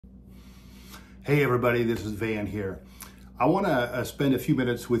Hey everybody, this is Van here. I want to spend a few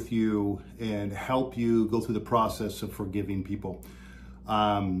minutes with you and help you go through the process of forgiving people.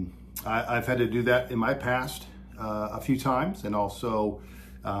 I've had to do that in my past a few times, and also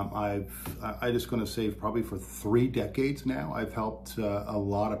I'm just going to say probably for 3 decades now, I've helped a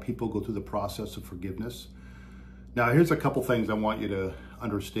lot of people go through the process of forgiveness. Now, here's a couple things I want you to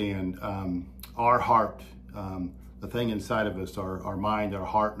understand. Our heart, the thing inside of us, our mind, our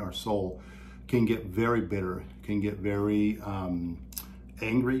heart, and our soul, can get very bitter, can get very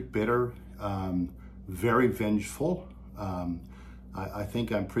angry, bitter, very vengeful. I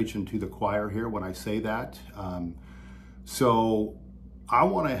think I'm preaching to the choir here when I say that. So I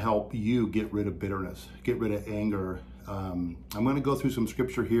want to help you get rid of bitterness, get rid of anger. I'm going to go through some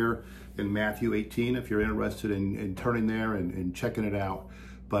scripture here in Matthew 18, if you're interested in turning there and checking it out.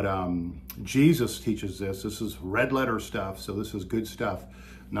 But Jesus teaches this. This is red letter stuff, so this is good stuff.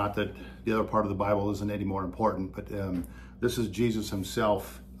 Not that the other part of the Bible isn't any more important, but this is Jesus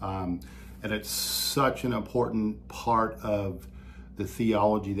himself. And it's such an important part of the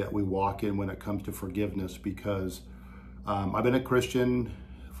theology that we walk in when it comes to forgiveness, because I've been a Christian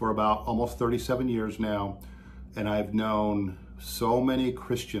for about almost 37 years now, and I've known so many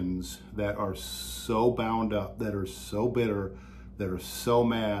Christians that are so bound up, that are so bitter, that are so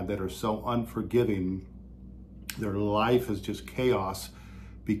mad, that are so unforgiving. Their life is just chaos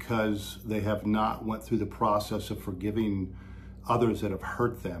because they have not went through the process of forgiving others that have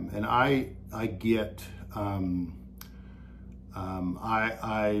hurt them. And I get, I've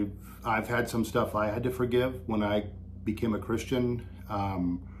had some stuff I had to forgive when I became a Christian.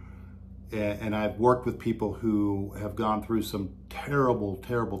 And I've worked with people who have gone through some terrible,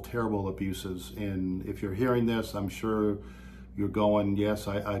 terrible, terrible abuses. And if you're hearing this, I'm sure you're going, yes,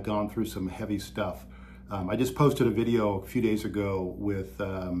 I've gone through some heavy stuff. I just posted a video a few days ago with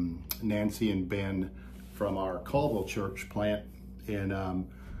Nancy and Ben from our Colville Church plant, and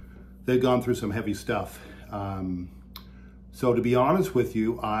they've gone through some heavy stuff. So to be honest with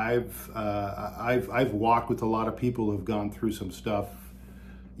you, I've walked with a lot of people who've gone through some stuff.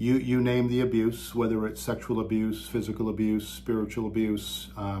 You name the abuse, whether it's sexual abuse, physical abuse, spiritual abuse,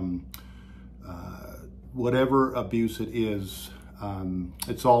 whatever abuse it is,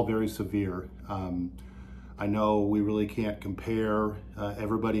 it's all very severe. I know we really can't compare.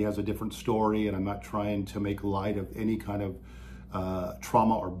 Everybody has a different story, and I'm not trying to make light of any kind of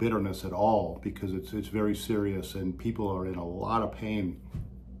trauma or bitterness at all, because it's very serious and people are in a lot of pain.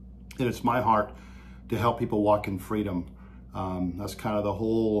 And it's my heart to help people walk in freedom. That's kind of the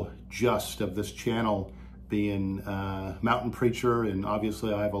whole gist of this channel, being mountain preacher, and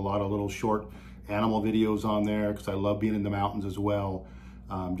obviously I have a lot of little short animal videos on there because I love being in the mountains as well,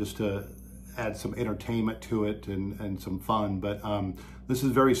 just to add some entertainment to it and some fun. But this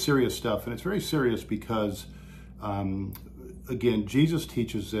is very serious stuff, and it's very serious because again, Jesus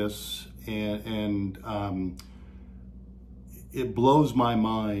teaches this, and it blows my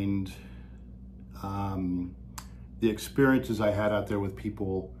mind, the experiences I had out there with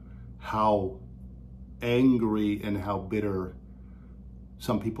people, how angry and how bitter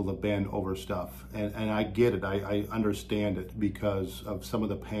some people have been over stuff. And I get it, I understand it, because of some of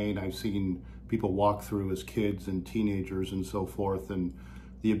the pain I've seen people walk through as kids and teenagers and so forth, and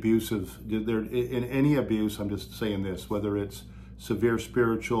the abusive, in any abuse, I'm just saying this, whether it's severe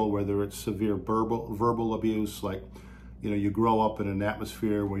spiritual, whether it's severe verbal abuse, like, you grow up in an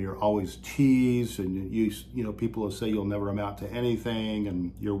atmosphere where you're always teased, and people will say you'll never amount to anything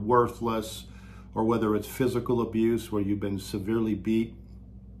and you're worthless, or whether it's physical abuse where you've been severely beat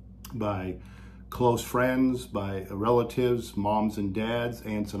by close friends, by relatives, moms and dads,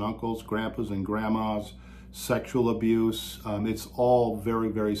 aunts and uncles, grandpas and grandmas, sexual abuse. It's all very,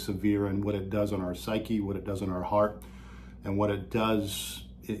 very severe, and what it does on our psyche, what it does on our heart, and what it does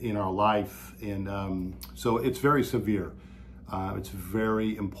in our life. And so it's very severe. It's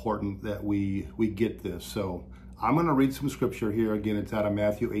very important that we get this. So I'm going to read some scripture here. Again, it's out of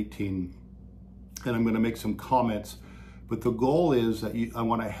Matthew 18, and I'm going to make some comments. But the goal is that I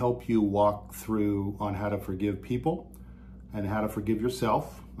want to help you walk through on how to forgive people and how to forgive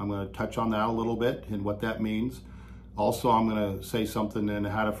yourself. I'm going to touch on that a little bit and what that means. Also, I'm going to say something in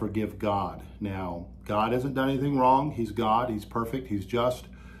how to forgive God. Now, God hasn't done anything wrong. He's God. He's perfect. He's just.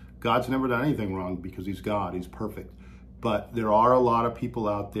 God's never done anything wrong because he's God. He's perfect. But there are a lot of people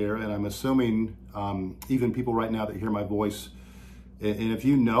out there, and I'm assuming even people right now that hear my voice, and if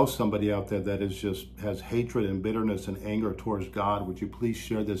you know somebody out there that has hatred and bitterness and anger towards God, would you please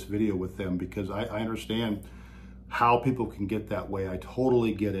share this video with them? Because I understand how people can get that way. I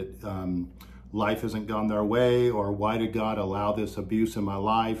totally get it. life hasn't gone their way, or why did God allow this abuse in my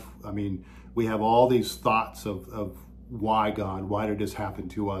life? I mean, we have all these thoughts of why God, why did this happen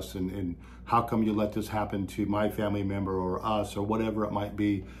to us? And how come you let this happen to my family member or us or whatever it might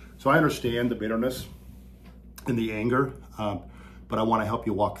be? So I understand the bitterness and the anger, but I want to help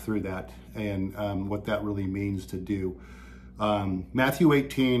you walk through that and what that really means to do. Matthew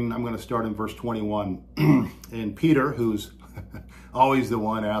 18, I'm going to start in verse 21. And Peter, who's always the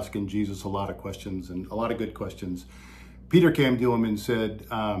one asking Jesus a lot of questions and a lot of good questions, Peter came to him and said,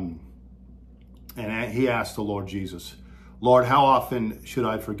 and he asked the Lord Jesus, Lord, how often should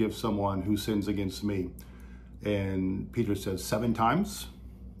I forgive someone who sins against me? And Peter says, 7 times?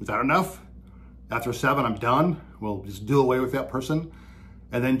 Is that enough? After 7, I'm done. We'll just do away with that person.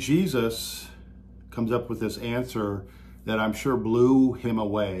 And then Jesus comes up with this answer that I'm sure blew him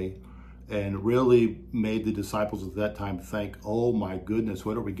away and really made the disciples at that time think, oh my goodness,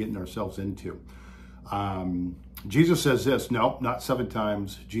 what are we getting ourselves into? Jesus says this, no, not 7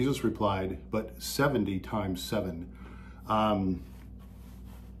 times. Jesus replied, but 70 times 7.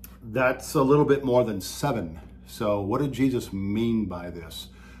 That's a little bit more than 7. So what did Jesus mean by this?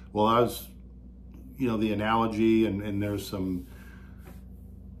 Well, I was, the analogy, and there's some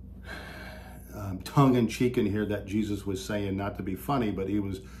tongue-in-cheek in here that Jesus was saying, not to be funny, but he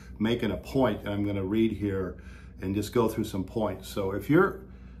was making a point, and I'm going to read here and just go through some points. So if you're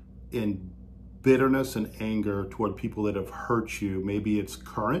in bitterness and anger toward people that have hurt you, maybe it's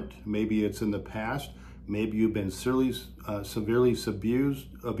current, maybe it's in the past, maybe you've been severely abused,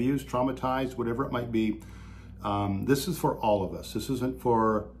 traumatized, whatever it might be, this is for all of us. This isn't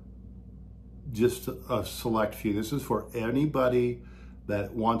for just a select few. This is for anybody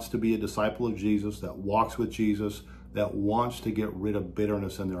that wants to be a disciple of Jesus, that walks with Jesus, that wants to get rid of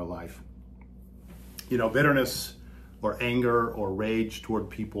bitterness in their life. Bitterness or anger or rage toward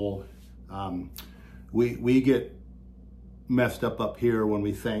people, we get messed up here when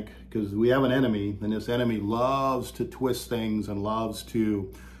we think, because we have an enemy, and this enemy loves to twist things and loves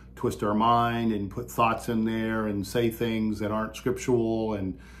to twist our mind and put thoughts in there and say things that aren't scriptural,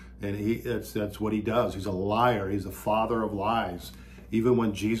 and that's what he does. He's a liar. He's a father of lies. Even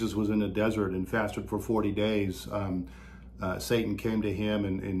when Jesus was in the desert and fasted for 40 days, Satan came to him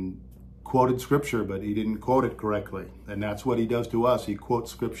and quoted scripture, but he didn't quote it correctly. And that's what he does to us. He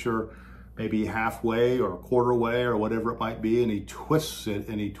quotes scripture maybe halfway or a quarter way or whatever it might be, and he twists it,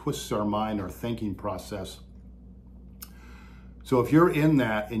 and he twists our mind, our thinking process. So if you're in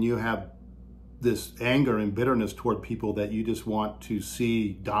that and you have this anger and bitterness toward people that you just want to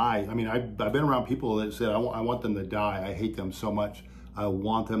see die. I mean, I've been around people that said, I want them to die. I hate them so much. I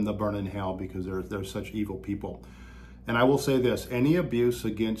want them to burn in hell because they're such evil people. And I will say this, any abuse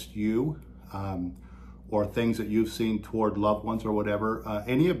against you or things that you've seen toward loved ones or whatever,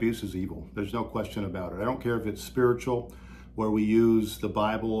 any abuse is evil. There's no question about it. I don't care if it's spiritual, where we use the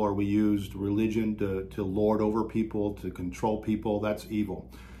Bible or we use religion to lord over people, to control people, that's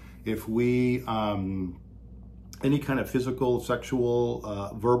evil. If we, any kind of physical,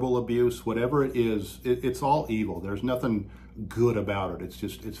 sexual, verbal abuse, whatever it is, it's all evil. There's nothing good about it.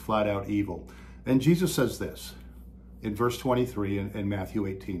 It's flat out evil. And Jesus says this in verse 23 in Matthew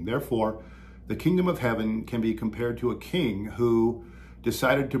 18, therefore, the kingdom of heaven can be compared to a king who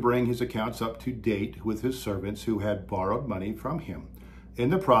decided to bring his accounts up to date with his servants who had borrowed money from him. In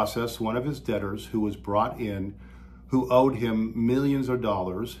the process, one of his debtors who was brought in, who owed him millions of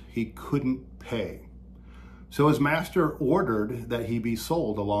dollars, he couldn't pay. So his master ordered that he be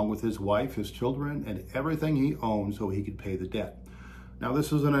sold along with his wife, his children, and everything he owned so he could pay the debt. Now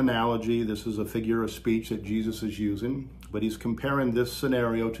this is an analogy, this is a figure of speech that Jesus is using, but he's comparing this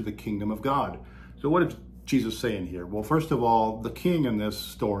scenario to the kingdom of God. So what is Jesus saying here? Well, first of all, the king in this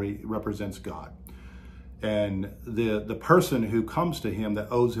story represents God. And the person who comes to him that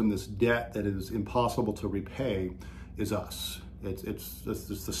owes him this debt that is impossible to repay is us. It's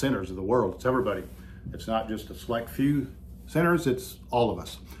the sinners of the world. It's everybody. It's not just a select few sinners. It's all of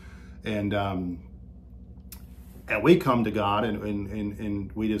us. And we come to God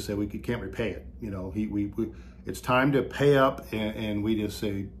and we just say we can't repay it. It's time to pay up, and we just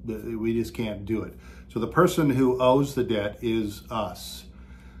say we just can't do it. So the person who owes the debt is us.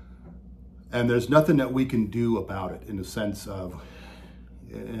 And there's nothing that we can do about it in the sense of,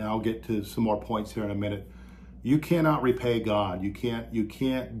 and I'll get to some more points here in a minute, you cannot repay God. You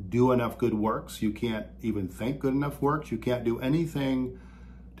can't do enough good works. You can't even think good enough works. You can't do anything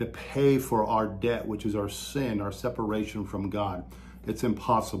to pay for our debt, which is our sin, our separation from God. It's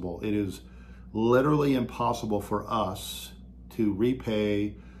impossible. It is literally impossible for us to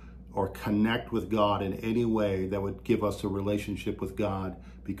repay or connect with God in any way that would give us a relationship with God,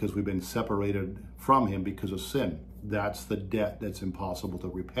 because we've been separated from him because of sin. That's the debt that's impossible to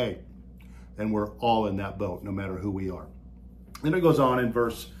repay. And we're all in that boat, no matter who we are. Then it goes on in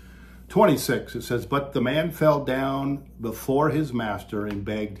verse 26. It says, but the man fell down before his master and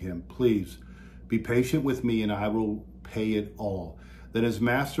begged him, please be patient with me and I will pay it all. Then his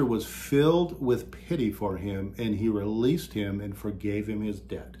master was filled with pity for him, and he released him and forgave him his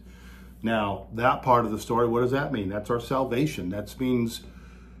debt. Now, that part of the story, what does that mean? That's our salvation. That means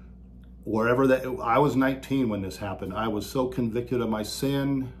wherever that, I was 19 when this happened. I was so convicted of my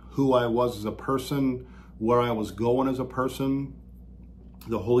sin, who I was as a person, where I was going as a person.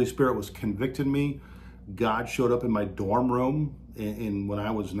 The Holy Spirit was convicting me. God showed up in my dorm room when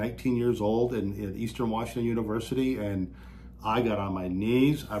I was 19 years old at Eastern Washington University, and I got on my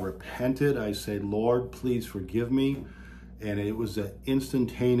knees. I repented. I said, Lord, please forgive me. And it was an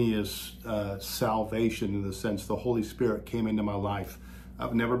instantaneous salvation, in the sense the Holy Spirit came into my life.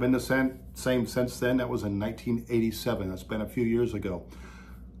 I've never been the same since then. That was in 1987. That's been a few years ago.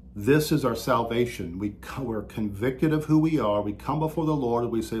 This is our salvation. We're convicted of who we are. We come before the Lord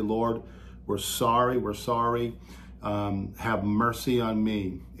and we say, Lord, we're sorry. We're sorry. Have mercy on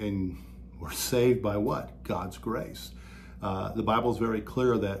me. And we're saved by what? God's grace. The Bible is very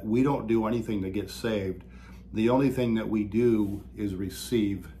clear that we don't do anything to get saved. The only thing that we do is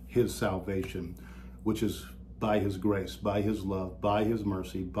receive his salvation, which is by his grace, by his love, by his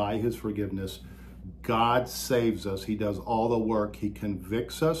mercy, by his forgiveness. God saves us. He does all the work. He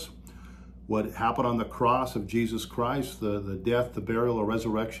convicts us. What happened on the cross of Jesus Christ, the death, the burial, the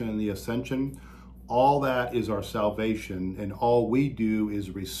resurrection, and the ascension, all that is our salvation. And all we do is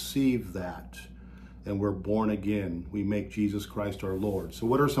receive that. And we're born again. We make Jesus Christ our Lord. So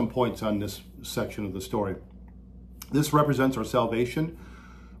what are some points on this section of the story? This represents our salvation.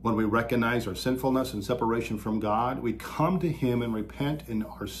 When we recognize our sinfulness and separation from God, we come to him and repent and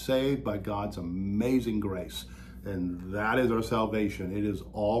are saved by God's amazing grace. And that is our salvation. It is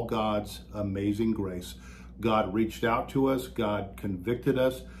all God's amazing grace. God reached out to us. God convicted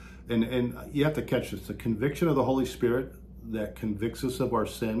us. And you have to catch this. The conviction of the Holy Spirit that convicts us of our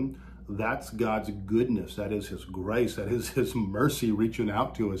sin, that's God's goodness. That is his grace. That is his mercy reaching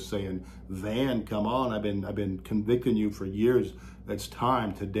out to us saying, Van, come on. I've been convicting you for years. It's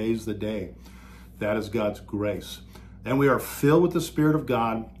time. Today's the day. That is God's grace. And we are filled with the Spirit of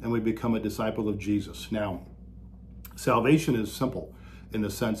God, and we become a disciple of Jesus. Now, salvation is simple in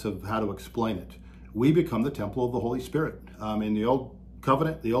the sense of how to explain it. We become the temple of the Holy Spirit. In the Old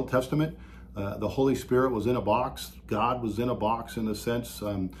Covenant, the Old Testament, the Holy Spirit was in a box. God was in a box in the sense,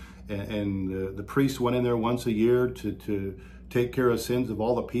 and the priest went in there once a year to take care of sins of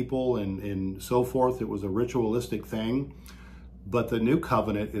all the people and so forth. It was a ritualistic thing. But the new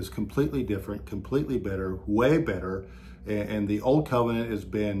covenant is completely different, completely better, way better. And the old covenant has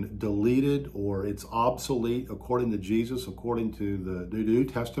been deleted, or it's obsolete according to Jesus, according to the New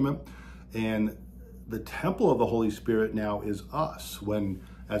Testament. And the temple of the Holy Spirit now is us. When,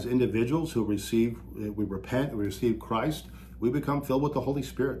 as individuals who we repent, we receive Christ, we become filled with the Holy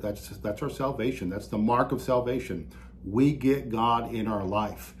Spirit. That's our salvation. That's the mark of salvation. We get God in our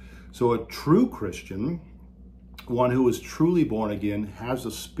life. So a true Christian, one who is truly born again, has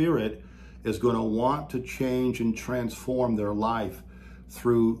the Spirit, is going to want to change and transform their life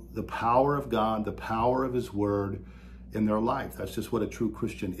through the power of God, the power of his word in their life. That's just what a true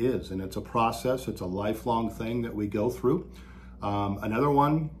Christian is. And it's a process. It's a lifelong thing that we go through. Another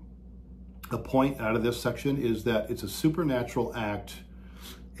one, a point out of this section, is that it's a supernatural act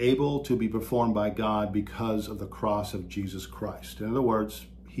able to be performed by God because of the cross of Jesus Christ. In other words,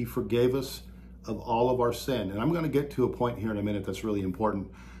 he forgave us of all of our sin. And I'm going to get to a point here in a minute that's really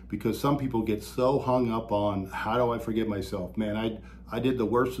important, because some people get so hung up on, how do I forgive myself? Man, I did the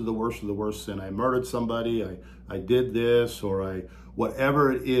worst of the worst of the worst sin. I murdered somebody. I did this, or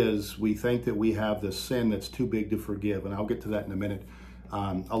whatever it is, we think that we have this sin that's too big to forgive. And I'll get to that in a minute.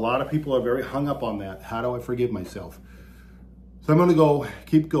 A lot of people are very hung up on that. How do I forgive myself? So I'm going to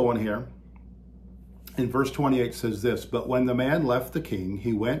keep going here. In verse 28 says this, but when the man left the king,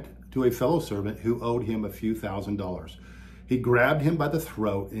 he went to a fellow servant who owed him a few $1,000s. He grabbed him by the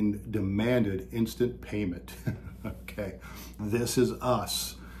throat and demanded instant payment. Okay, this is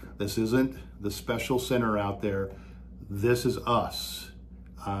us. This isn't the special sinner out there. This is us.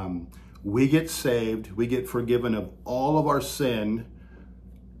 We get saved. We get forgiven of all of our sin.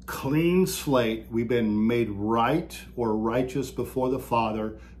 Clean slate. We've been made right or righteous before the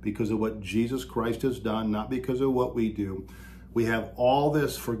Father because of what Jesus Christ has done, not because of what we do. We have all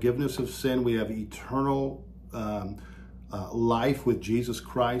this forgiveness of sin. We have eternal life with Jesus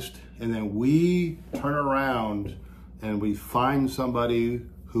Christ, and then we turn around and we find somebody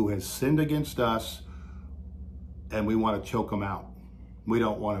who has sinned against us, and we want to choke them out. We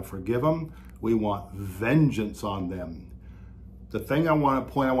don't want to forgive them. We want vengeance on them. The thing I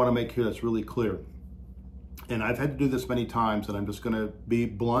want to make here that's really clear, and I've had to do this many times, and I'm just going to be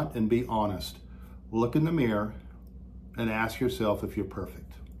blunt and be honest. Look in the mirror and ask yourself if you're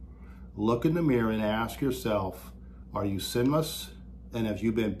perfect. Look in the mirror and ask yourself, are you sinless? And have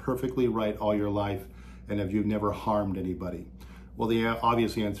you been perfectly right all your life? And have you never harmed anybody? Well, the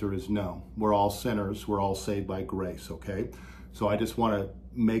obvious answer is no. We're all sinners. We're all saved by grace, okay? So I just want to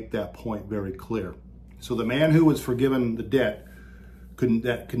make that point very clear. So the man who was forgiven the debt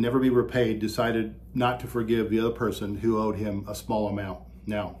that could never be repaid decided not to forgive the other person who owed him a small amount.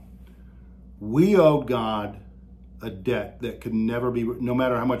 Now, we owed God a debt that could never be, no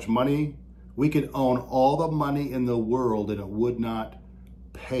matter how much money, we could own all the money in the world and it would not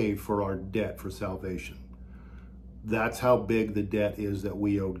pay for our debt for salvation. That's how big the debt is that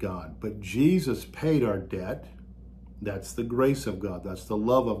we owed God. But Jesus paid our debt. That's the grace of God. That's the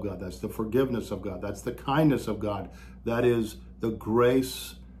love of God. That's the forgiveness of God. That's the kindness of God. That is the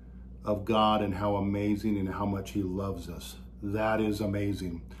grace of God and how amazing and how much he loves us. That is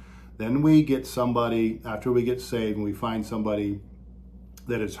amazing. Then we get somebody, after we get saved, and we find somebody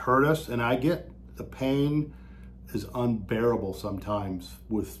that has hurt us, and I get the pain is unbearable sometimes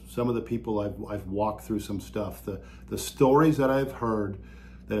with some of the people I've walked through some stuff. The stories that I've heard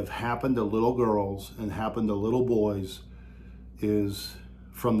that have happened to little girls and happened to little boys is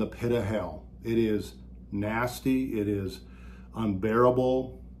from the pit of hell. It is nasty. It is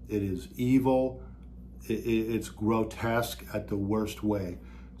unbearable. It is evil. It's grotesque at the worst way.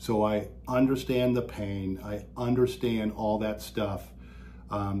 So I understand the pain. I understand all that stuff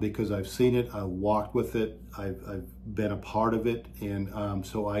because I've seen it. I've walked with it. I've been a part of it. And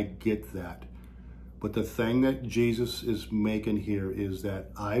so I get that. But the thing that Jesus is making here is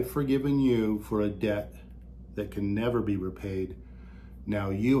that I've forgiven you for a debt that can never be repaid. Now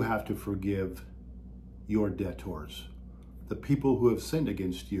you have to forgive your debtors, the people who have sinned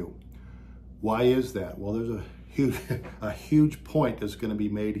against you. Why is that? Well, there's a huge point that's going to be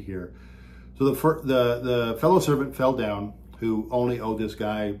made here. So the fellow servant fell down, who only owed this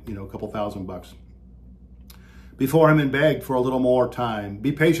guy, a couple $1,000 before him, and begged for a little more time.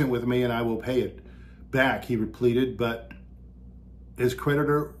 Be patient with me and I will pay it back, he pleaded, but his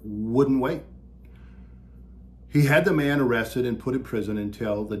creditor wouldn't wait. He had the man arrested and put in prison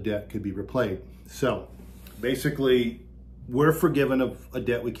until the debt could be repaid. So basically, we're forgiven of a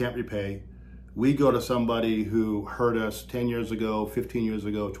debt we can't repay. We go to somebody who hurt us 10 years ago, 15 years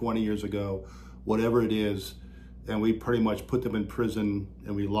ago, 20 years ago, whatever it is, and we pretty much put them in prison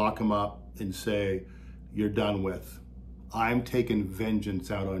and we lock them up and say, you're done with. I'm taking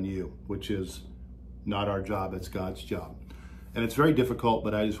vengeance out on you, which is not our job, it's God's job. And it's very difficult,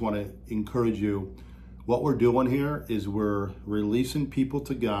 but I just want to encourage you. What we're doing here is we're releasing people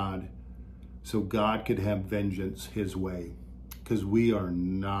to God so God could have vengeance his way. Because we are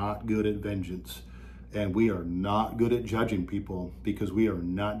not good at vengeance. And we are not good at judging people because we are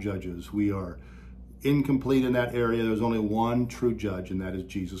not judges. We are incomplete in that area. There's only one true judge, and that is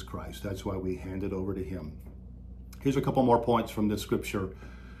Jesus Christ. That's why we hand it over to him. Here's a couple more points from this scripture.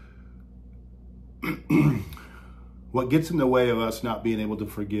 What gets in the way of us not being able to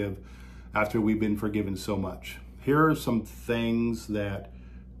forgive after we've been forgiven so much? Here are some things that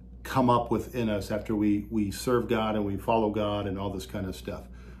come up within us after we serve God and we follow God and all this kind of stuff.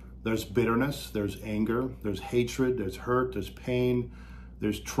 There's bitterness, there's anger, there's hatred, there's hurt, there's pain,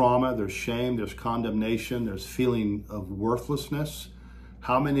 there's trauma, there's shame, there's condemnation, there's feeling of worthlessness.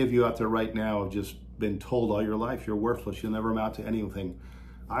 How many of you out there right now have just been told all your life you're worthless, you'll never amount to anything?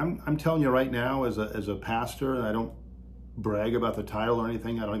 I'm telling you right now, as a pastor, and I don't brag about the title or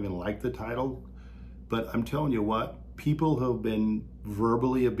anything, I don't even like the title, but I'm telling you what, people who have been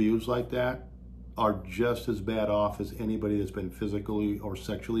verbally abused like that are just as bad off as anybody that's been physically or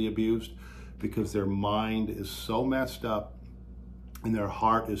sexually abused, because their mind is so messed up and their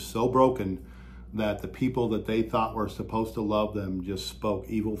heart is so broken that the people that they thought were supposed to love them just spoke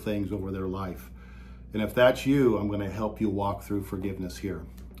evil things over their life. And if that's you, I'm going to help you walk through forgiveness here.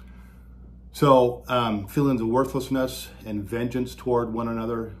 So feelings of worthlessness and vengeance toward one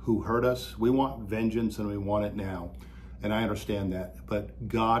another who hurt us. We want vengeance and we want it now. And I understand that. But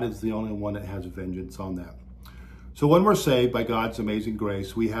God is the only one that has vengeance on that. So when we're saved by God's amazing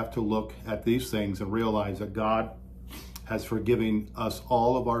grace, we have to look at these things and realize that God has forgiven us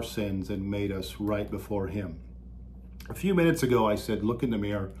all of our sins and made us right before him. A few minutes ago, I said, look in the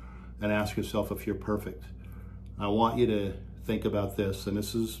mirror and ask yourself if you're perfect. I want you to think about this, and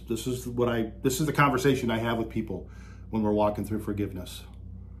this is the conversation I have with people when we're walking through forgiveness.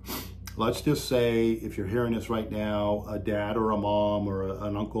 Let's just say, if you're hearing this right now, a dad or a mom or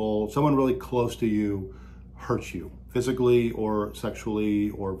an uncle, someone really close to you hurts you, physically or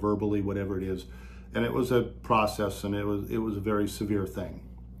sexually or verbally, whatever it is. And it was a process, and it was a very severe thing.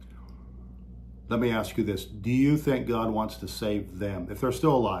 Let me ask you this. Do you think God wants to save them? If they're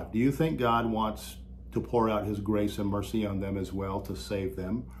still alive, do you think God wants to pour out his grace and mercy on them as well to save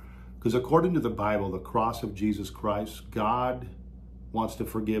them? Because according to the Bible, the cross of Jesus Christ, God wants to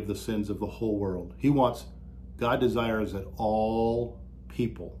forgive the sins of the whole world. God desires that all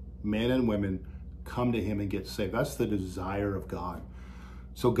people, men and women, come to him and get saved. That's the desire of God.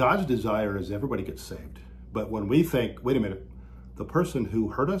 So God's desire is everybody gets saved. But when we think, wait a minute, the person who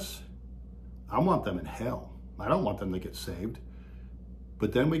hurt us, I want them in hell. I don't want them to get saved.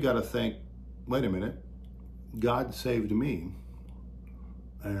 But then we got to think, wait a minute, God saved me,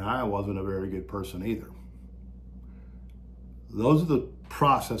 and I wasn't a very good person either. Those are the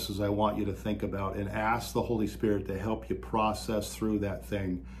processes I want you to think about, and ask the Holy Spirit to help you process through that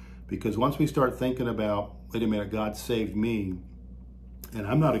thing. Because once we start thinking about, wait a minute, God saved me, and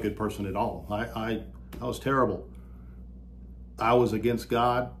I'm not a good person at all. I was terrible. I was against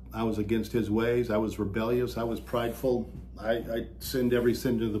God. I was against his ways. I was rebellious. I was prideful. I sinned every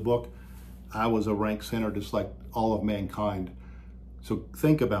sin in the book. I was a rank sinner, just like all of mankind. So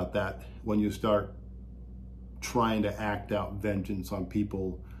think about that when you start trying to act out vengeance on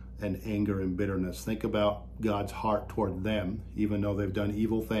people and anger and bitterness. Think about God's heart toward them, even though they've done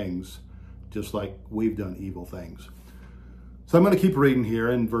evil things, just like we've done evil things. So I'm going to keep reading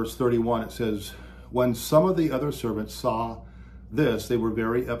here. In verse 31, it says, when some of the other servants saw this, they were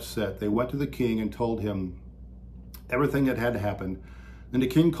very upset. They went to the king and told him everything that had happened. And the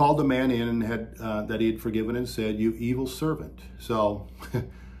king called the man in and that he had forgiven, and said, you evil servant. So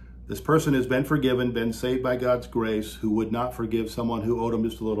this person has been forgiven, been saved by God's grace, who would not forgive someone who owed him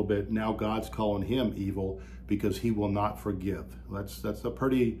just a little bit. Now God's calling him evil because he will not forgive. Those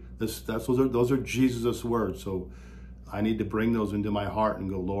are Jesus' words. So I need to bring those into my heart and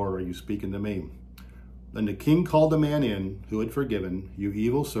go, Lord, are you speaking to me? Then the king called the man in who had forgiven, you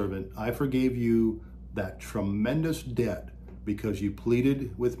evil servant, I forgave you that tremendous debt because you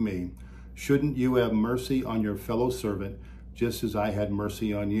pleaded with me. Shouldn't you have mercy on your fellow servant, just as I had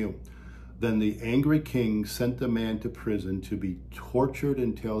mercy on you? Then the angry king sent the man to prison to be tortured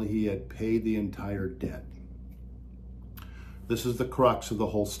until he had paid the entire debt. This is the crux of the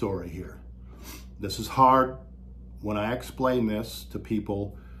whole story here. This is hard. When I explain this to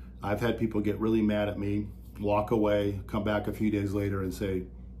people, I've had people get really mad at me, walk away, come back a few days later and say,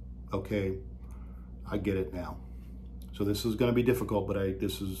 okay, I get it now. So this is going to be difficult, but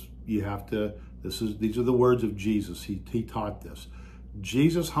these are the words of Jesus. He taught this.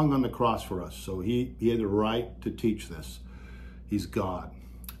 Jesus hung on the cross for us, so he had the right to teach this. He's God.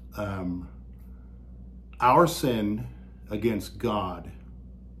 Our sin against God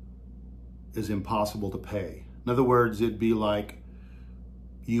is impossible to pay. In other words, it'd be like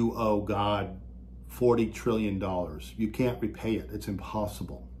you owe God $40 trillion. You can't repay it. It's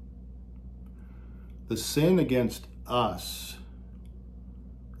impossible. The sin against us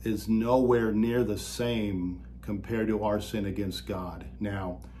is nowhere near the same compared to our sin against God.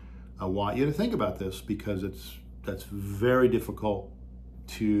 Now, I want you to think about this because that's very difficult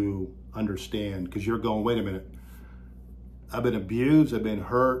to understand, because you're going, wait a minute, I've been abused, I've been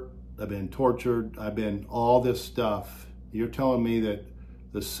hurt, I've been tortured, I've been all this stuff. You're telling me that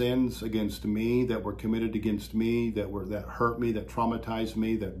the sins against me that were committed against me, that hurt me, that traumatized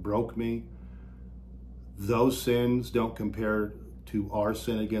me, that broke me, those sins don't compare to our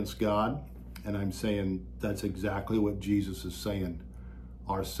sin against God? And I'm saying that's exactly what Jesus is saying.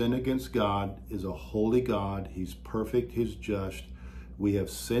 Our sin against God is a holy God. He's perfect, he's just. We have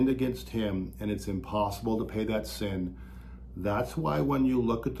sinned against him, and it's impossible to pay that sin. That's why when you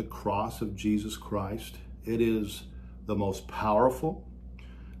look at the cross of Jesus Christ, it is the most powerful,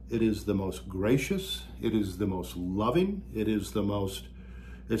 it is the most gracious, it is the most loving, it's the most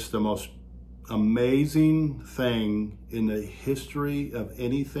amazing thing in the history of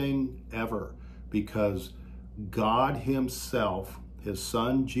anything ever, because God himself, his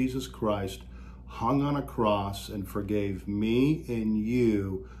son Jesus Christ, hung on a cross and forgave me and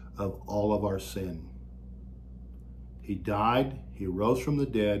you of all of our sin. He died, he rose from the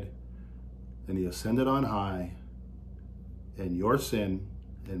dead, and he ascended on high, and your sin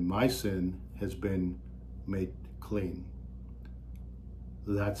and my sin has been made clean.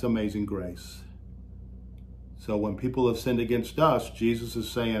 That's amazing grace. So when people have sinned against us, Jesus is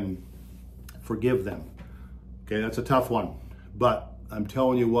saying, forgive them. Okay, that's a tough one. But I'm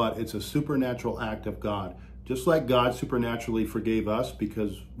telling you what, it's a supernatural act of God. Just like God supernaturally forgave us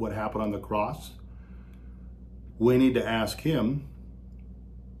because what happened on the cross, we need to ask him,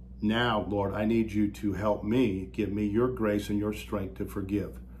 now, Lord, I need you to help me, give me your grace and your strength to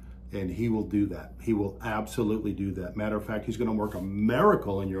forgive. And he will do that. He will absolutely do that. Matter of fact, he's going to work a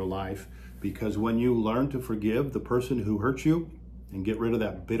miracle in your life, because when you learn to forgive the person who hurt you and get rid of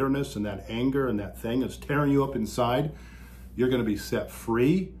that bitterness and that anger and that thing that's tearing you up inside, you're going to be set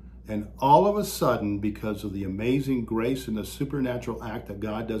free. And all of a sudden, because of the amazing grace and the supernatural act that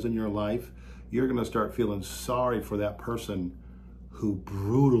God does in your life, you're going to start feeling sorry for that person who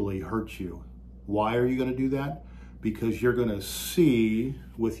brutally hurt you. Why are you going to do that? Because you're going to see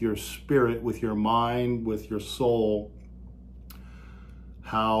with your spirit, with your mind, with your soul,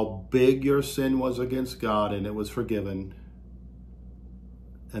 how big your sin was against God, and it was forgiven.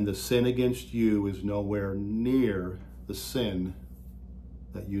 And the sin against you is nowhere near the sin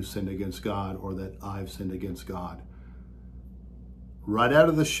that you sinned against God, or that I've sinned against God. Right out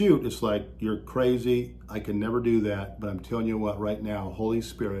of the chute, it's like, you're crazy, I can never do that. But I'm telling you what, right now, Holy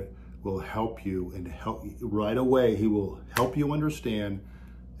Spirit will help you, and help you right away. He will help you understand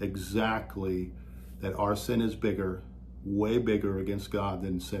exactly that our sin is bigger, way bigger against God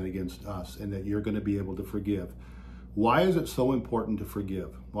than sin against us, and that you're going to be able to forgive. Why is it so important to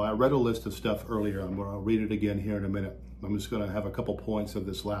forgive? Well, I read a list of stuff earlier. I'm going to read it again here in a minute. I'm just going to have a couple points of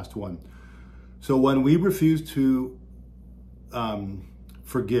this last one. So when we refuse to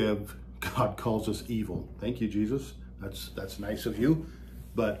forgive, God calls us evil. Thank you, Jesus. That's nice of you.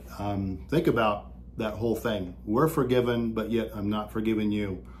 But think about that whole thing. We're forgiven, but yet I'm not forgiving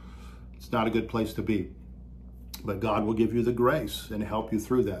you. It's not a good place to be. But God will give you the grace and help you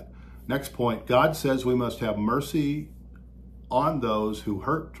through that. Next point, God says we must have mercy on those who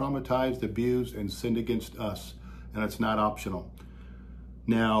hurt, traumatized, abused, and sinned against us. And it's not optional.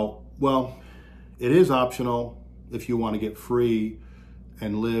 Now, well, it is optional if you want to get free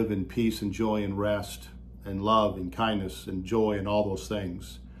and live in peace and joy and rest and love and kindness and joy and all those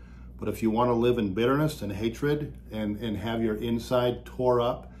things. But if you want to live in bitterness and hatred and have your inside tore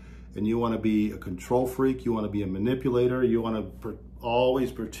up, and you want to be a control freak, you want to be a manipulator, you want to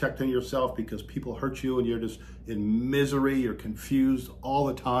always protecting yourself because people hurt you and you're just in misery, you're confused all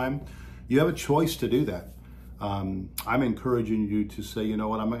the time, you have a choice to do that. I'm encouraging you to say, you know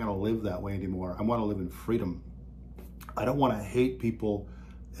what, I'm not going to live that way anymore. I want to live in freedom. I don't want to hate people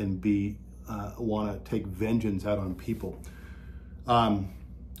and want to take vengeance out on people.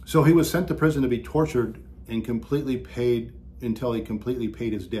 So he was sent to prison to be tortured and completely paid until he completely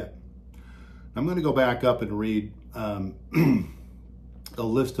paid his debt. I'm going to go back up and read a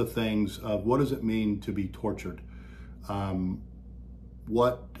list of things of what does it mean to be tortured.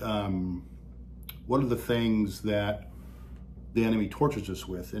 What are the things that the enemy tortures us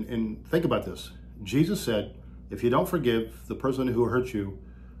with? And think about this. Jesus said, if you don't forgive the person who hurt you,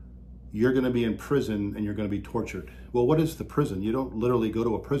 you're going to be in prison and you're going to be tortured. Well, what is the prison? You don't literally go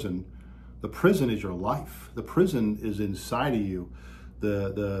to a prison. The prison is your life. The prison is inside of you.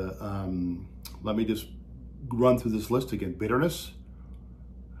 Let me just run through this list again. Bitterness.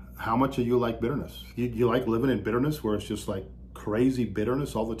 How much do you like bitterness? You like living in bitterness where it's just like crazy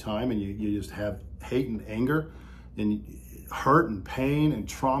bitterness all the time, and you just have hate and anger and hurt and pain and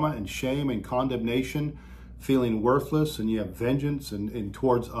trauma and shame and condemnation, feeling worthless, and you have vengeance and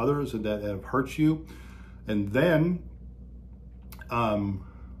towards others that have hurt you. And then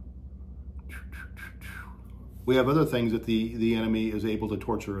we have other things that the enemy is able to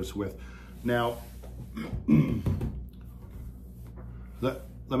torture us with. Now,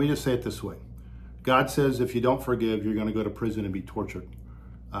 let me just say it this way. God says if you don't forgive, you're going to go to prison and be tortured.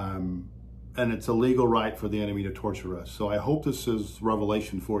 And it's a legal right for the enemy to torture us. So I hope this is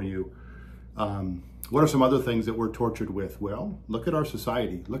revelation for you. What are some other things that we're tortured with? Well, look at our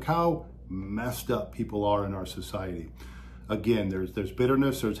society. Look how messed up people are in our society. Again, there's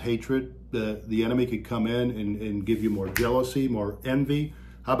bitterness, there's hatred. The enemy could come in and give you more jealousy, more envy.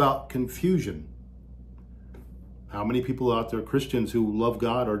 How about confusion? How many people out there, Christians who love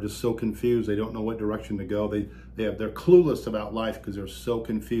God, are just so confused, they don't know what direction to go. They're clueless about life because they're so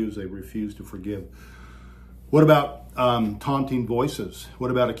confused, they refuse to forgive. What about taunting voices? What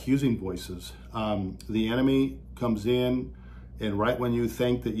about accusing voices? The enemy comes in, and right when you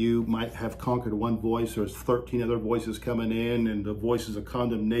think that you might have conquered one voice, there's 13 other voices coming in, and the voices of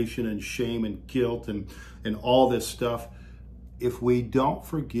condemnation and shame and guilt and all this stuff. If we don't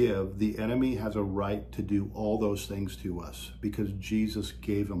forgive, the enemy has a right to do all those things to us because Jesus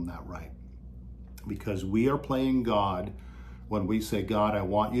gave him that right. Because we are playing God when we say, God, I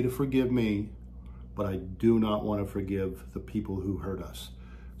want you to forgive me, but I do not want to forgive the people who hurt us.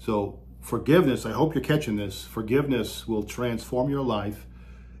 So forgiveness, I hope you're catching this. Forgiveness will transform your life.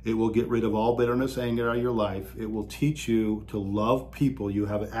 It will get rid of all bitterness, anger out of your life. It will teach you to love people. You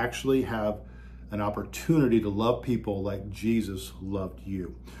actually have an opportunity to love people like Jesus loved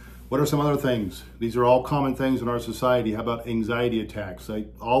you. What are some other things? These are all common things in our society. How about anxiety attacks?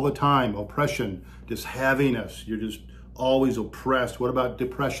 All the time, oppression, just heaviness. You're just always oppressed. What about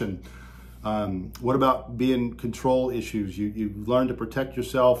depression? What about being control issues? You learn to protect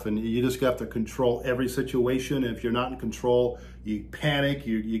yourself, and you just have to control every situation. And if you're not in control, you panic,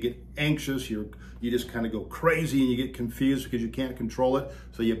 you get anxious, you just kind of go crazy, and you get confused because you can't control it.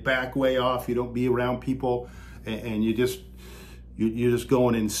 So you back way off, you don't be around people, and you're just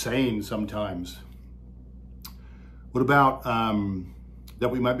going insane sometimes. What about that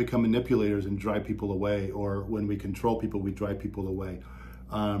we might become manipulators and drive people away, or when we control people, we drive people away?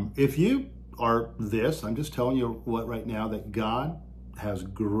 If you are this, I'm just telling you what right now, that God has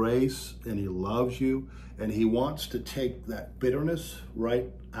grace and he loves you, and he wants to take that bitterness right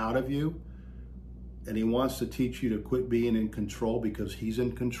out of you, and he wants to teach you to quit being in control, because he's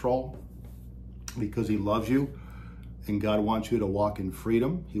in control, because he loves you. And God wants you to walk in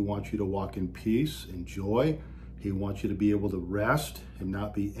freedom. He wants you to walk in peace and joy. He wants you to be able to rest and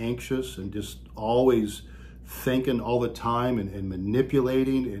not be anxious and just always thinking all the time and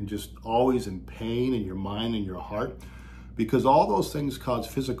manipulating and just always in pain in your mind and your heart, because all those things cause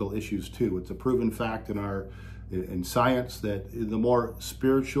physical issues too. It's a proven fact in science that the more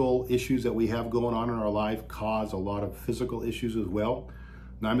spiritual issues that we have going on in our life cause a lot of physical issues as well.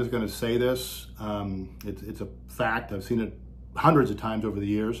 Now, I'm just going to say this. It's a fact. I've seen it hundreds of times over the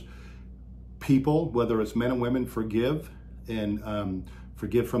years. People, whether it's men and women, forgive and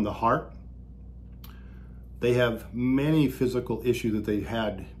forgive from the heart. They have many physical issues that they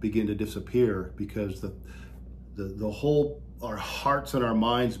had begin to disappear, because the whole, our hearts and our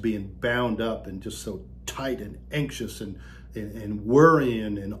minds being bound up and just so tight and anxious and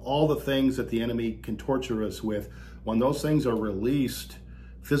worrying and all the things that the enemy can torture us with. When those things are released,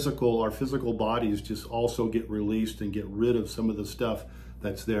 our physical bodies just also get released and get rid of some of the stuff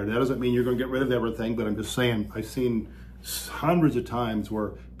that's there. That doesn't mean you're going to get rid of everything, but I'm just saying, I've seen hundreds of times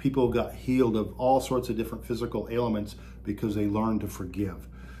where people got healed of all sorts of different physical ailments because they learned to forgive.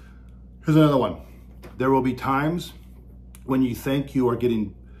 Here's another one. There will be times when you think you are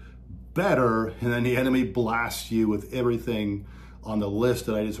getting better, and then the enemy blasts you with everything on the list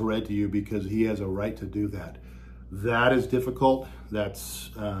that I just read to you, because he has a right to do that. That is difficult.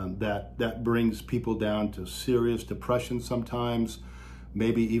 That brings people down to serious depression sometimes,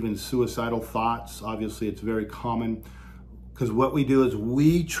 maybe even suicidal thoughts. Obviously, it's very common, because what we do is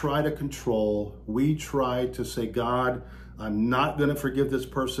we try to control. We try to say, God, I'm not going to forgive this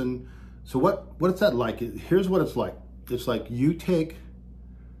person. So what's that like? Here's what it's like. It's like you take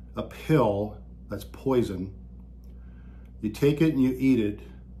a pill that's poison. You take it and you eat it,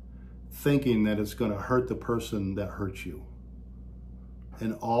 thinking that it's going to hurt the person that hurts you.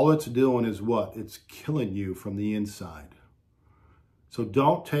 And all it's doing is what? It's killing you from the inside. So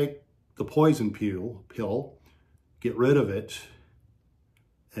don't take the poison pill, get rid of it,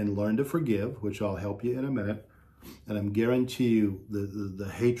 and learn to forgive, which I'll help you in a minute. And I'm guarantee you the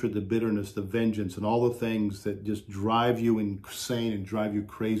hatred, the bitterness, the vengeance, and all the things that just drive you insane and drive you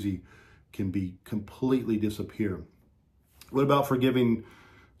crazy can be completely disappear. What about forgiving?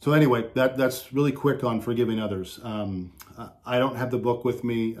 So anyway, that's really quick on forgiving others. I don't have the book with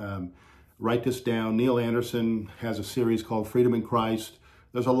me. Write this down. Neil Anderson has a series called Freedom in Christ.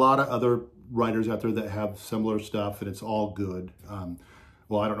 There's a lot of other writers out there that have similar stuff, and it's all good.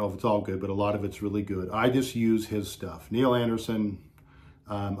 Well, I don't know if it's all good, but a lot of it's really good. I just use his stuff. Neil Anderson,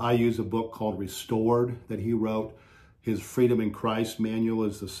 I use a book called Restored that he wrote. His Freedom in Christ manual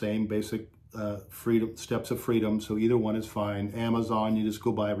is the same basic freedom, steps of freedom. So either one is fine. Amazon, you just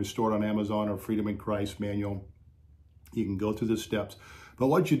go buy Restored on Amazon, or Freedom in Christ manual. You can go through the steps. But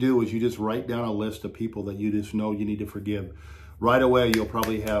what you do is you just write down a list of people that you just know you need to forgive. Right away, you'll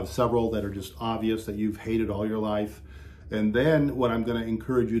probably have several that are just obvious that you've hated all your life. And then what I'm going to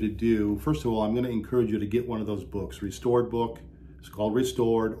encourage you to do, first of all, I'm going to encourage you to get one of those books. Restored book, it's called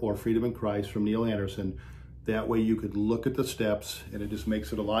Restored, or Freedom in Christ from Neil Anderson. That way you could look at the steps, and it just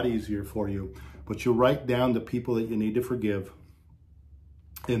makes it a lot easier for you. But you write down the people that you need to forgive,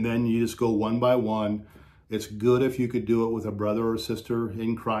 and then you just go one by one. It's good if you could do it with a brother or sister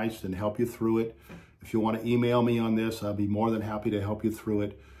in Christ and help you through it. If you want to email me on this, I'll be more than happy to help you through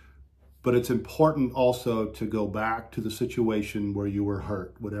it. But it's important also to go back to the situation where you were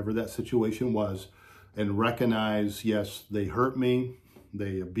hurt, whatever that situation was, and recognize, yes, they hurt me.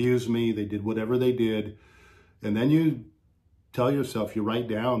 they abused me, they did whatever they did. And then you tell yourself, you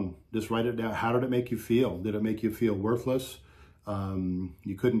just write it down. How did it make you feel? Did it make you feel worthless?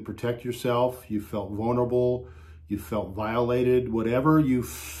 You couldn't protect yourself. You felt vulnerable. You felt violated. Whatever you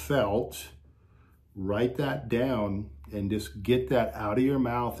felt, write that down and just get that out of your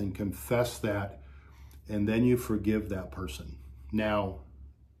mouth and confess that. And then you forgive that person. Now,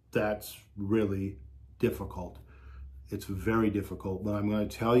 that's really difficult. It's very difficult. But I'm going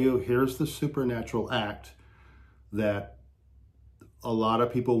to tell you, here's the supernatural act that a lot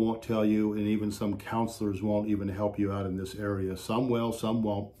of people won't tell you, and even some counselors won't even help you out in this area. Some will, some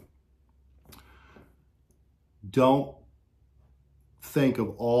won't. Don't think of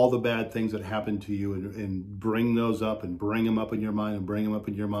all the bad things that happened to you and bring those up and bring them up in your mind and bring them up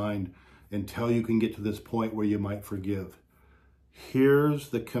in your mind until you can get to this point where you might forgive. Here's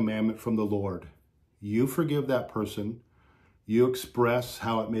the commandment from the Lord. You forgive that person. You express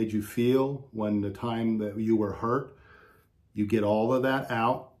how it made you feel when the time that you were hurt. You get all of that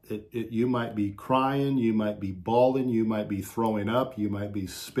out. You might be crying, you might be bawling, you might be throwing up, you might be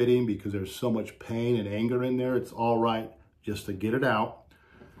spitting because there's so much pain and anger in there. It's all right just to get it out.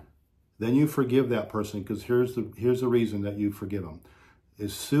 Then you forgive that person, because here's the reason that you forgive them.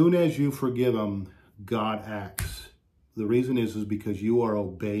 As soon as you forgive them, God acts. The reason is because you are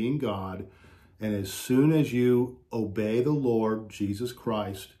obeying God. And as soon as you obey the Lord Jesus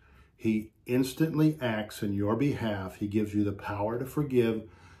Christ, he instantly acts in your behalf. He gives you the power to forgive.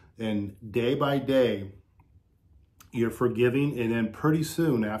 And day by day, you're forgiving. And then pretty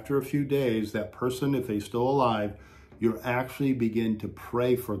soon, after a few days, that person, if they're still alive, you actually begin to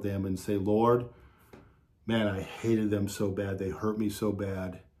pray for them and say, Lord, man, I hated them so bad. They hurt me so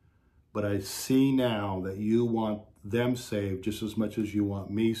bad. But I see now that you want them saved just as much as you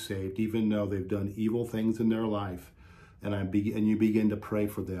want me saved, even though they've done evil things in their life. And you begin to pray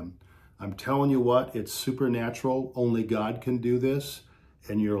for them. I'm telling you what, it's supernatural. Only God can do this.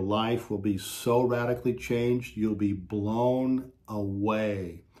 And your life will be so radically changed. You'll be blown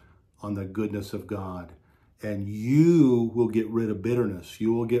away on the goodness of God. And you will get rid of bitterness.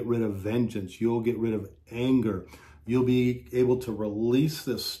 You will get rid of vengeance. You'll get rid of anger. You'll be able to release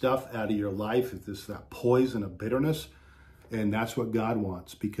this stuff out of your life. It's that poison of bitterness. And that's what God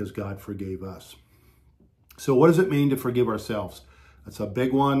wants, because God forgave us. So what does it mean to forgive ourselves? That's a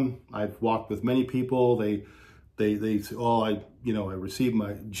big one. I've walked with many people. They say, oh, I received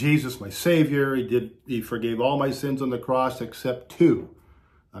my Jesus, my Savior. He forgave all my sins on the cross except 2.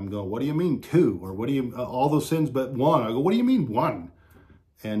 I'm going, what do you mean 2? Or what do you, all those sins but 1? I go, what do you mean 1?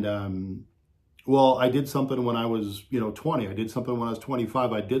 And, well, I did something when I was, 20. I did something when I was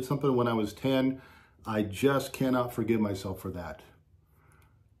 25. I did something when I was 10. I just cannot forgive myself for that.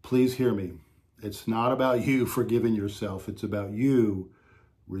 Please hear me. It's not about you forgiving yourself. It's about you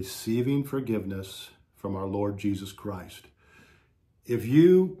receiving forgiveness from our Lord Jesus Christ. If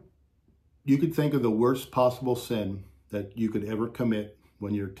you could think of the worst possible sin that you could ever commit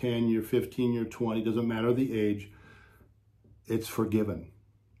when you're 10, you're 15, you're 20, doesn't matter the age, it's forgiven.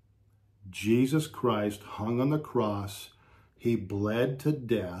 Jesus Christ hung on the cross. He bled to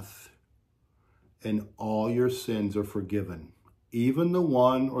death, and all your sins are forgiven. Even the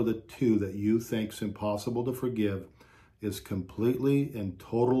 1 or the 2 that you think's impossible to forgive is completely and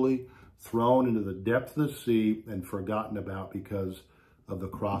totally thrown into the depth of the sea and forgotten about because of the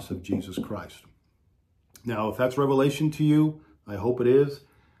cross of Jesus Christ. Now, if that's revelation to you, I hope it is.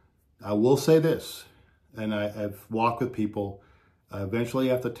 I will say this, and I've walked with people. I eventually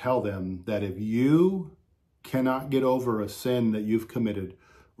have to tell them that if you cannot get over a sin that you've committed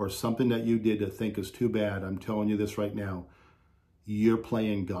or something that you did to think is too bad, I'm telling you this right now, you're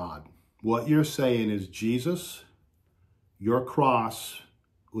playing God. What you're saying is, Jesus, your cross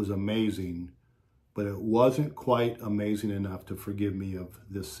was amazing, but it wasn't quite amazing enough to forgive me of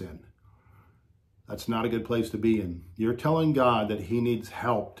this sin. That's not a good place to be in. You're telling God that he needs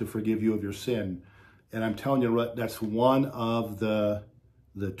help to forgive you of your sin. And I'm telling you, that's one of the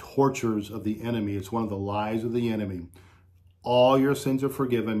tortures of the enemy. It's one of the lies of the enemy. All your sins are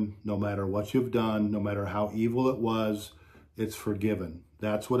forgiven, no matter what you've done, no matter how evil it was, it's forgiven.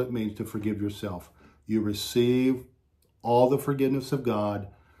 That's what it means to forgive yourself. You receive all the forgiveness of God,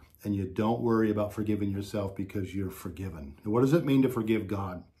 and you don't worry about forgiving yourself because you're forgiven. And what does it mean to forgive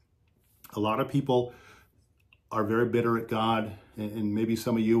God? A lot of people are very bitter at God, and maybe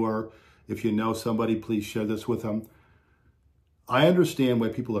some of you are. If you know somebody, please share this with them. I understand why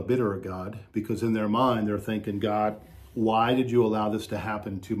people are bitter at God, because in their mind, they're thinking, God, why did you allow this to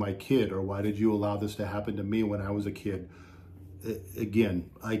happen to my kid? Or why did you allow this to happen to me when I was a kid? Again,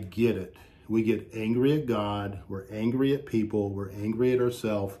 I get it. We get angry at God. We're angry at people. We're angry at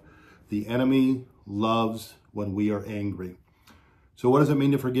ourselves. The enemy loves when we are angry. So what does it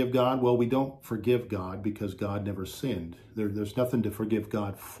mean to forgive God? Well, we don't forgive God because God never sinned. There's nothing to forgive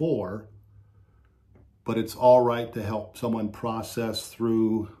God for, but it's all right to help someone process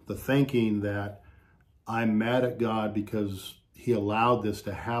through the thinking that I'm mad at God because he allowed this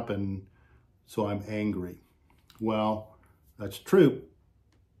to happen, so I'm angry. Well, that's true.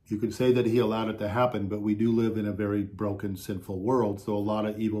 You could say that he allowed it to happen, but we do live in a very broken, sinful world, so a lot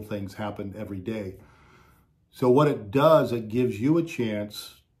of evil things happen every day. So what it does, it gives you a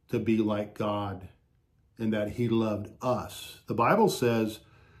chance to be like God in that he loved us. The Bible says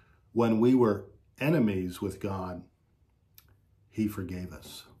when we were enemies with God, he forgave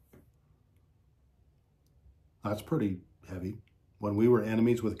us. That's pretty heavy. When we were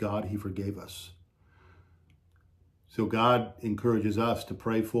enemies with God, he forgave us. So God encourages us to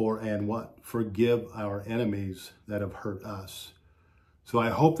pray for and what? Forgive our enemies that have hurt us. So I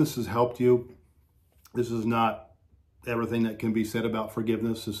hope this has helped you. This is not everything that can be said about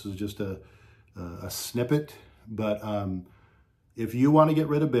forgiveness. This is just a snippet. But if you want to get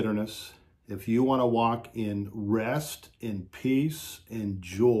rid of bitterness, if you want to walk in rest, in peace, in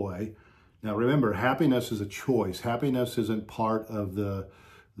joy. Now remember, happiness is a choice. Happiness isn't part of the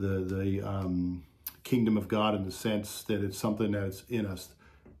kingdom of God in the sense that it's something that's in us.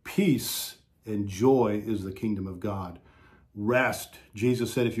 Peace and joy is the kingdom of God. Rest.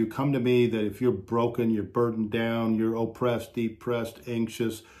 Jesus said, if you come to me, that if you're broken, you're burdened down, you're oppressed, depressed,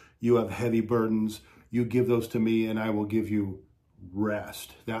 anxious, you have heavy burdens, you give those to me and I will give you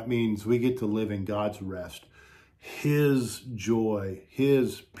rest. That means we get to live in God's rest. His joy,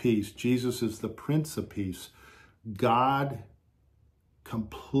 his peace. Jesus is the Prince of Peace. God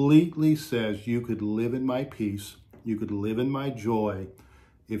completely says you could live in my peace, you could live in my joy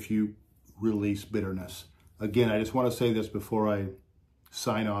if you release bitterness. Again, I just want to say this before I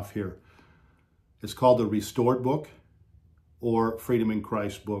sign off here. It's called the Restored Book or Freedom in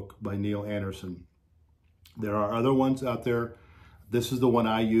Christ book by Neil Anderson. There are other ones out there. This is the one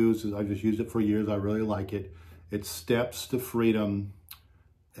I use. I've just used it for years. I really like it. It's Steps to Freedom,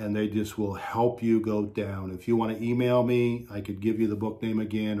 and they just will help you go down. If you want to email me, I could give you the book name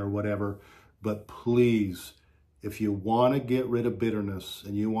again or whatever. But please, if you want to get rid of bitterness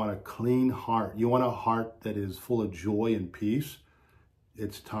and you want a clean heart, you want a heart that is full of joy and peace,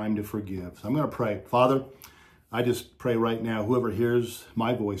 it's time to forgive. So I'm going to pray. Father, I just pray right now, whoever hears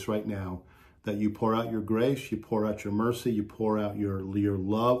my voice right now, that you pour out your grace, you pour out your mercy, you pour out your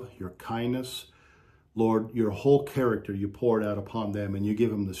love, your kindness. Lord, your whole character, you pour it out upon them and you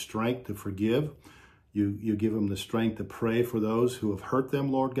give them the strength to forgive. You give them the strength to pray for those who have hurt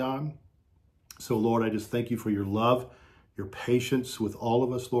them, Lord God. So, Lord, I just thank you for your love, your patience with all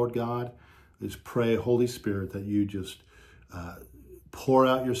of us, Lord God. I just pray, Holy Spirit, that you just pour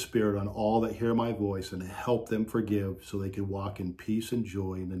out your Spirit on all that hear my voice and help them forgive so they can walk in peace and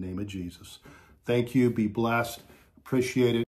joy in the name of Jesus. Thank you. Be blessed. Appreciate it.